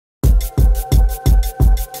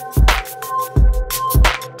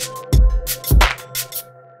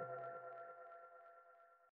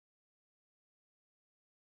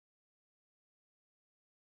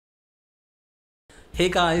Hey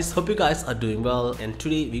guys, hope you guys are doing well, and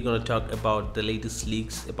today we're gonna talk about the latest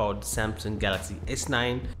leaks about the Samsung Galaxy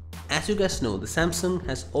S9. As you guys know, the Samsung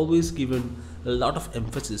has always given a lot of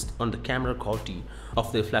emphasis on the camera quality of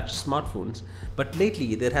their flagship smartphones, but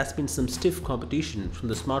lately there has been some stiff competition from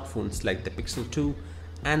the smartphones like the Pixel 2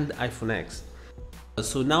 and the iPhone X.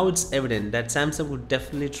 So now it's evident that Samsung would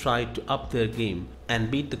definitely try to up their game and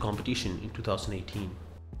beat the competition in 2018.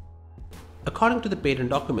 According to the patent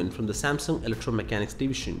document from the Samsung electro-mechanics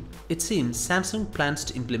division, it seems Samsung plans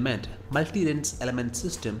to implement multi-lens element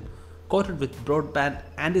system coated with broadband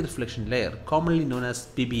anti-reflection layer, commonly known as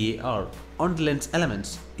BBAR, on the lens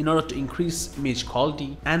elements in order to increase image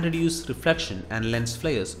quality and reduce reflection and lens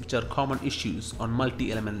flares, which are common issues on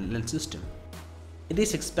multi-element lens system. It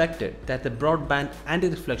is expected that the broadband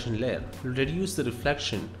anti-reflection layer will reduce the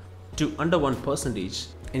reflection to under 1%,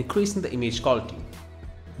 increasing the image quality.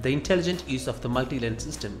 The intelligent use of the multi-lens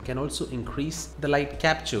system can also increase the light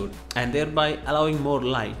captured and thereby allowing more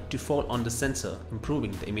light to fall on the sensor, improving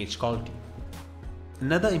the image quality.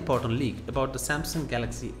 Another important leak about the Samsung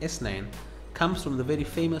Galaxy S9 comes from the very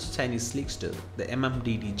famous Chinese leakster, the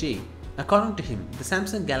MMDDJ. According to him, the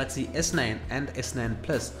Samsung Galaxy S9 and S9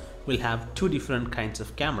 Plus will have two different kinds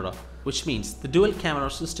of camera, which means the dual camera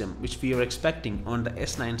system which we are expecting on the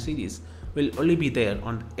S9 series will only be there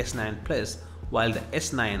on the S9 Plus, while the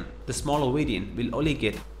S9, the smaller variant, will only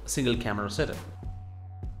get a single camera setup.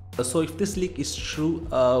 So if this leak is true,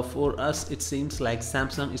 for us it seems like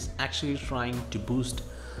Samsung is actually trying to boost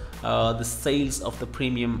the sales of the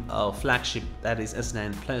premium flagship, that is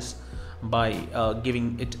S9 Plus, by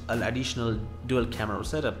giving it an additional dual camera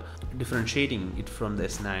setup, differentiating it from the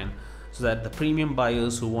S9, so that the premium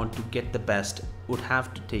buyers who want to get the best would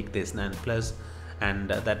have to take the S9 Plus, and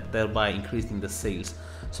that thereby increasing the sales.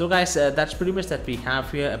 So guys, that's pretty much that we have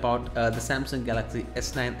here about the Samsung Galaxy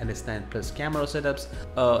S9 and S9 Plus camera setups.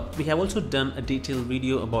 We have also done a detailed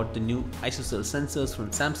video about the new ISOCELL sensors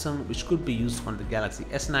from Samsung, which could be used on the Galaxy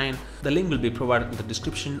S9. The link will be provided in the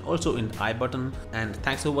description, also in the I button. And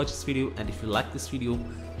thanks for watching this video, and if you like this video,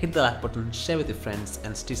 hit the like button, share with your friends,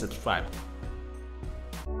 and stay subscribed.